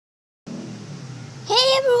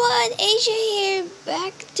everyone, Asia here,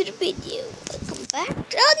 back to the video. Welcome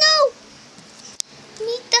back. Oh no!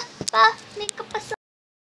 Mika pasora. Mika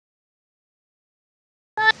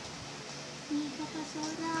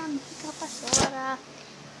pasora.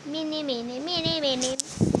 Mini.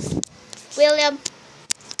 William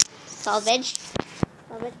Salvage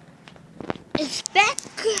is back.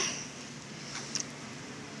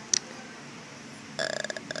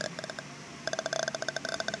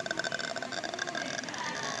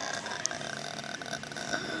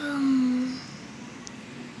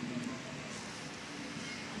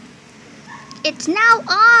 It's now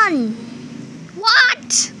on.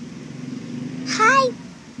 What? Hi.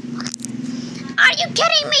 Are you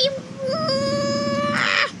kidding me?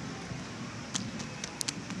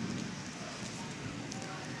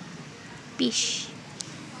 Bish.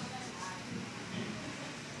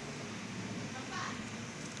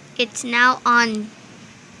 It's now on.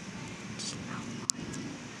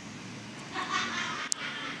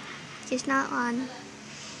 It's not on.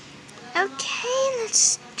 Okay,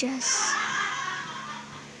 let's just.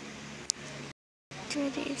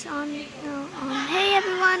 It's on. No, on. Hey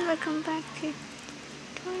everyone, welcome back to.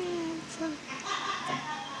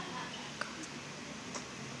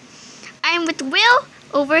 I'm with Will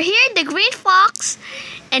over here, the green fox,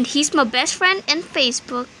 and he's my best friend in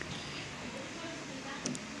Facebook.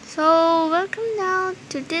 So welcome now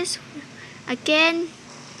to this again.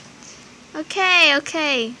 Okay.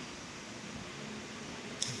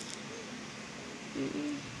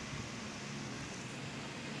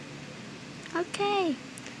 Okay,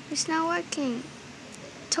 it's not working.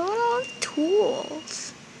 Total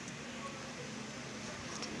tools.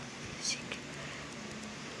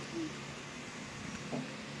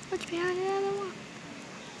 What's behind the other one?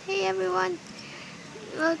 Hey everyone,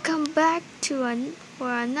 welcome back to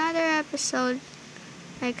for another episode.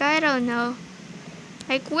 Like I don't know.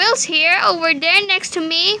 Like Will's here over there next to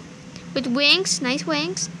me with wings, nice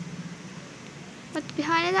wings. What's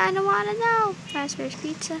behind it? I don't want to know. Fazbear's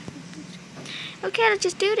Pizza. Okay, let's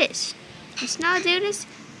just do this. Let's not do this.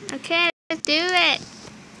 Okay, let's do it.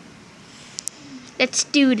 Let's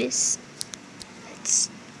do this. Let's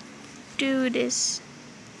do this.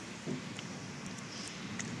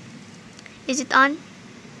 Is it on?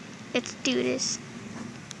 Let's do this.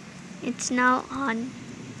 It's now on.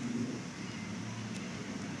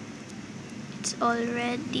 It's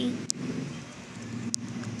already.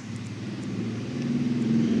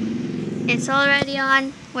 It's already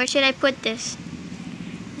on. Where should I put this?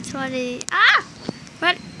 It's already. Ah!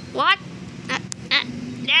 What?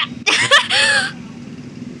 Yeah.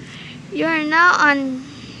 You're now on.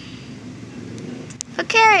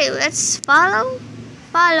 Okay, let's follow.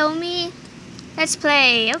 Follow me. Let's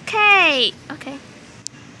play. Okay.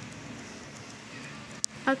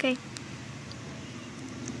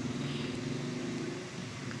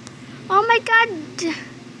 Oh my God.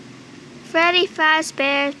 Freddy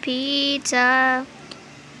Fazbear's Pizza.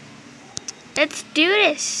 Let's do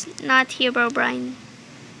this. Not Hero Brian.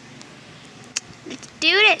 Let's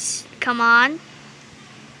do this. Come on.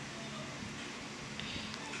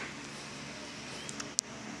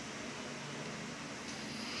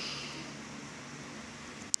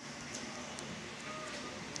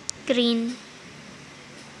 Green.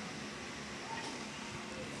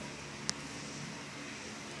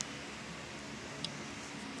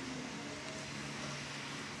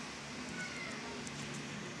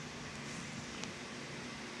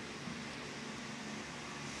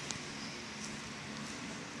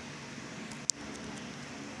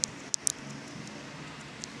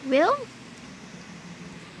 Will?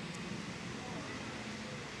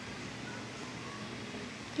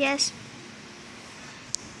 Yes.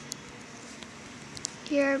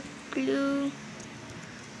 You're blue.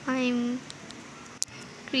 I'm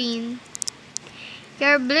green.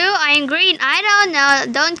 You're blue. I'm green. I don't know.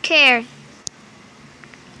 Don't care.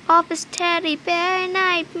 Office teddy bear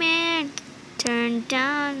nightmare. Turn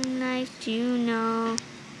down lights, you know.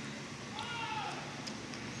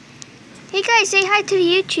 Hey guys, say hi to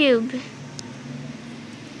YouTube.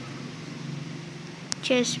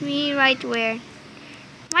 Just me right where?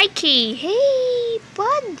 Mikey. Hey,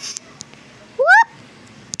 buds. Whoop.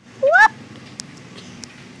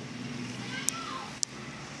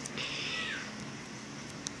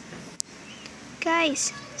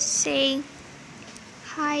 Guys, say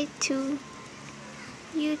hi to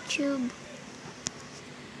YouTube.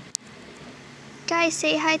 Guys,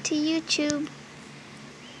 say hi to YouTube.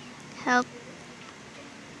 Help.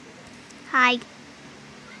 Hi.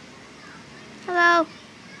 Hello.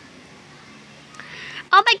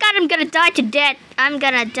 Oh my God, I'm gonna die to death. I'm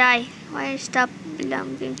gonna die. Why stop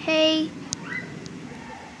belonging? Hey.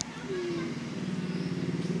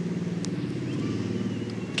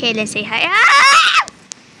 Okay, let's say hi. Ah!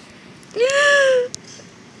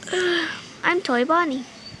 I'm Toy Bonnie.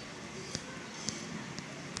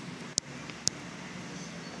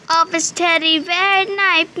 Office teddy bear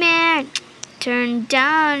nightmare. Turn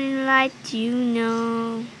down light, you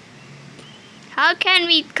know. How can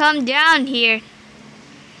we come down here?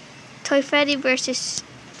 Toy Freddy versus...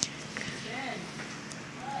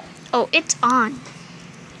 Oh, it's on.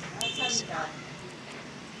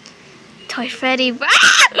 Toy Freddy...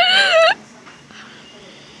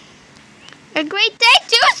 A great day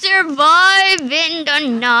to survive in the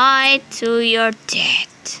night to your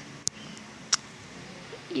death.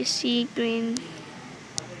 You see green.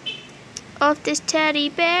 Of this teddy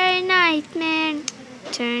bear nightmare.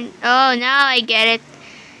 Turn... Oh, now I get it.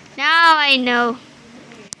 Now I know.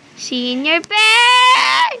 See in your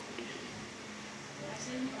bed.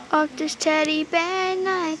 Of this teddy bear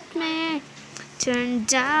nightmare. Turn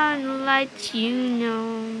down the light, you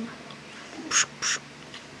know.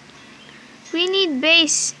 We need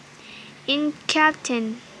base in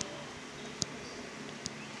Captain.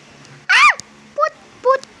 Ah!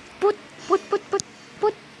 Put.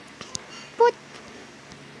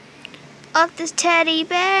 Of this teddy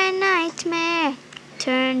bear nightmare.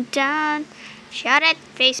 Turn down. Shut it,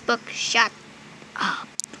 Facebook. Shut up.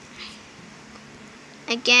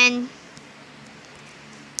 Again.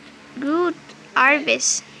 Good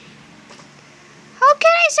Arvis. How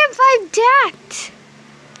can I survive that?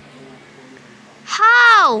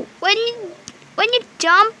 How? When you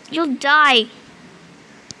jump, you'll die.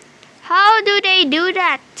 How do they do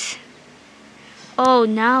that? Oh,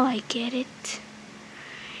 now I get it.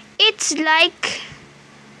 It's like...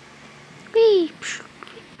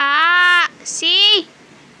 Ah, see?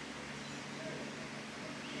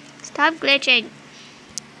 Stop glitching.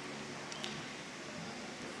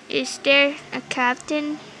 Is there a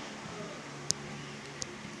captain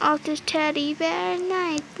of this teddy bear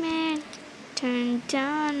nightmare? Turn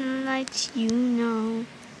down the lights, you know.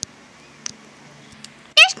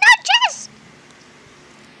 There's no chest!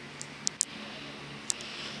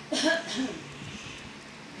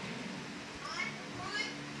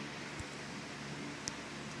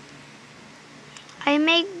 I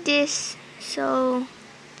make this so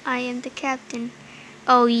I am the captain.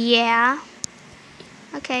 Oh yeah?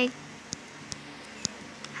 Okay.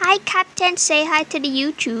 Hi Captain, say hi to the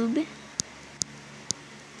YouTube.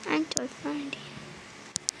 I'm Toy Freddy.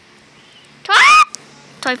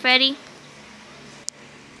 Toy Freddy.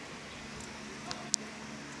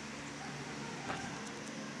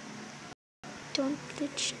 Don't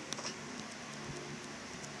glitch.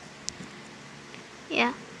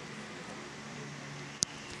 Yeah.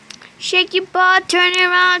 Shake your butt, turn it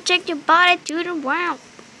around, check your body to the ground.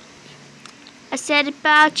 I said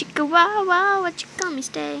about chicka wow wow, what you call me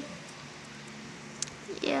stay?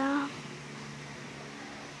 Yeah.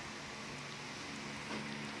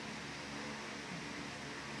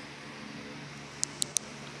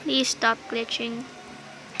 Please stop glitching.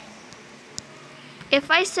 If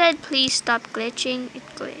I said please stop glitching, it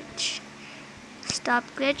glitch. Stop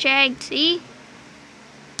glitching, see?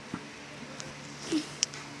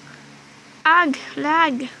 Ag,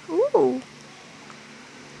 lag. Ooh.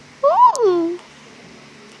 Ooh.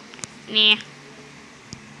 Nah.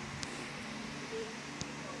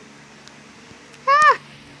 Ah.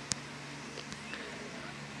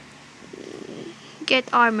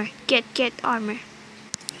 Get armor. Get armor.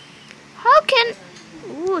 How can...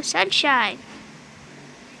 Ooh, sunshine.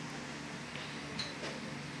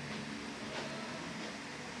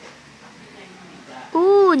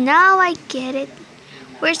 Ooh, now I get it.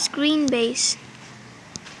 Where's green base?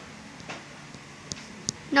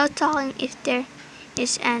 No telling if there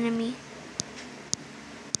is enemy.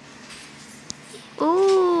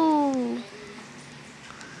 Ooh.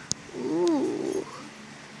 Ooh.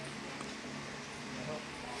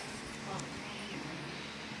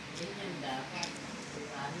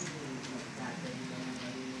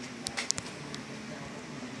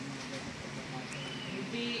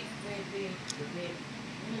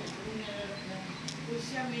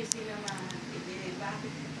 Siya may sinamahan.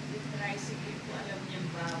 Bakit yung tricycle ko alam niyang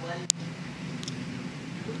bawal?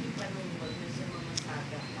 Buti pa nung wag na siya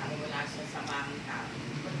mamasaga para wala siya sa mahang tao.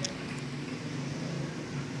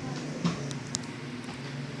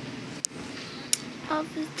 Of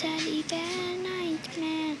the teddy bear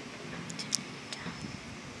nightmare.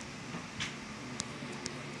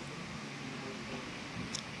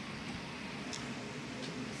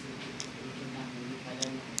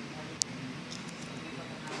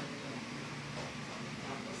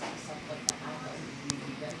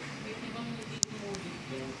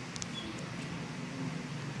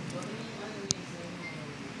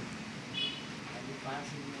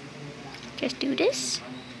 let's do this.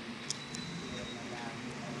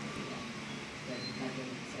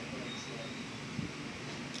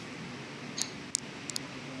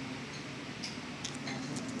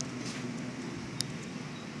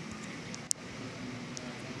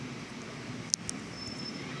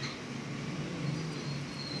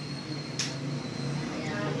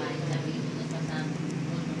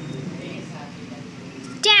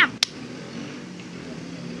 Damn!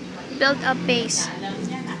 Build a base.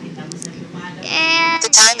 And The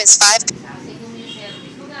time is 5.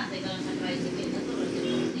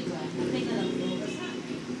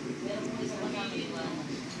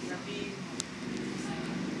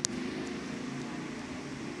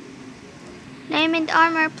 diamond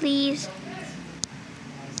armor, please.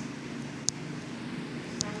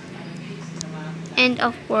 End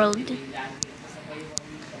of world.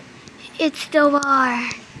 It's the war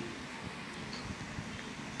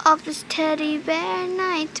of this teddy bear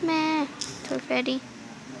nightmare. So ready.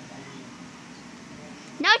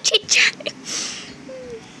 No chit chat.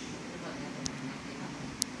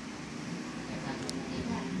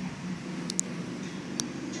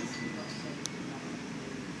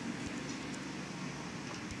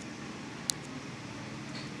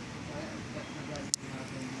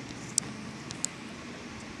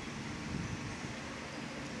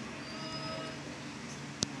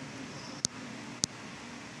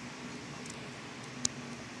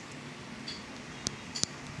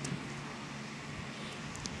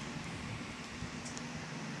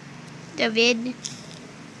 David.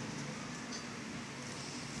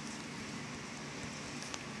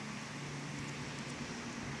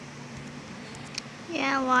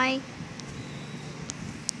 Yeah, why?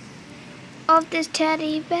 Of this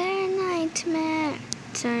teddy bear nightmare,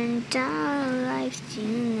 turn down life, you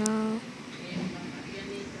know.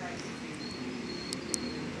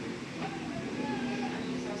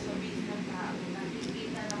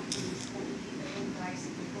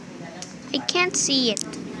 I can't see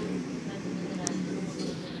it.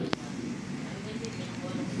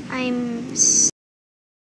 I'm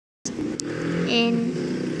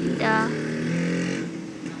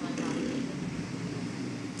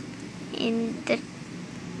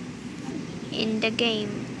in the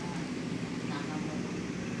game.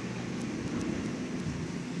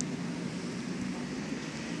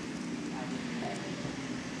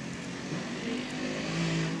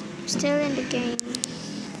 Still in the game.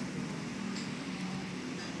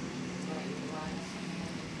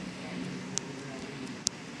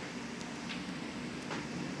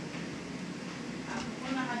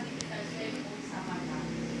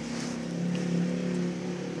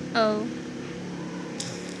 Oh.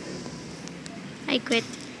 I quit.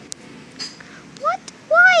 What?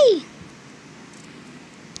 Why?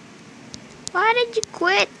 Why did you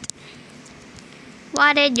quit?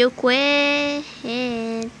 Why did you quit?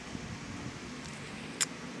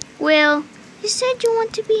 Well, you said you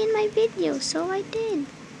want to be in my video, so I did.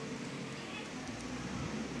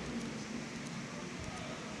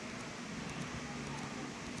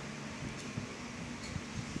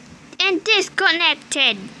 And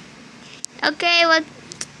disconnected. Okay, well,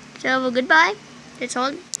 so goodbye. That's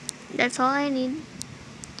all I need.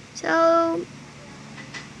 So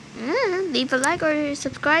leave a like or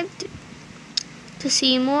subscribe to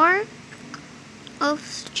see more of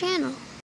the channel.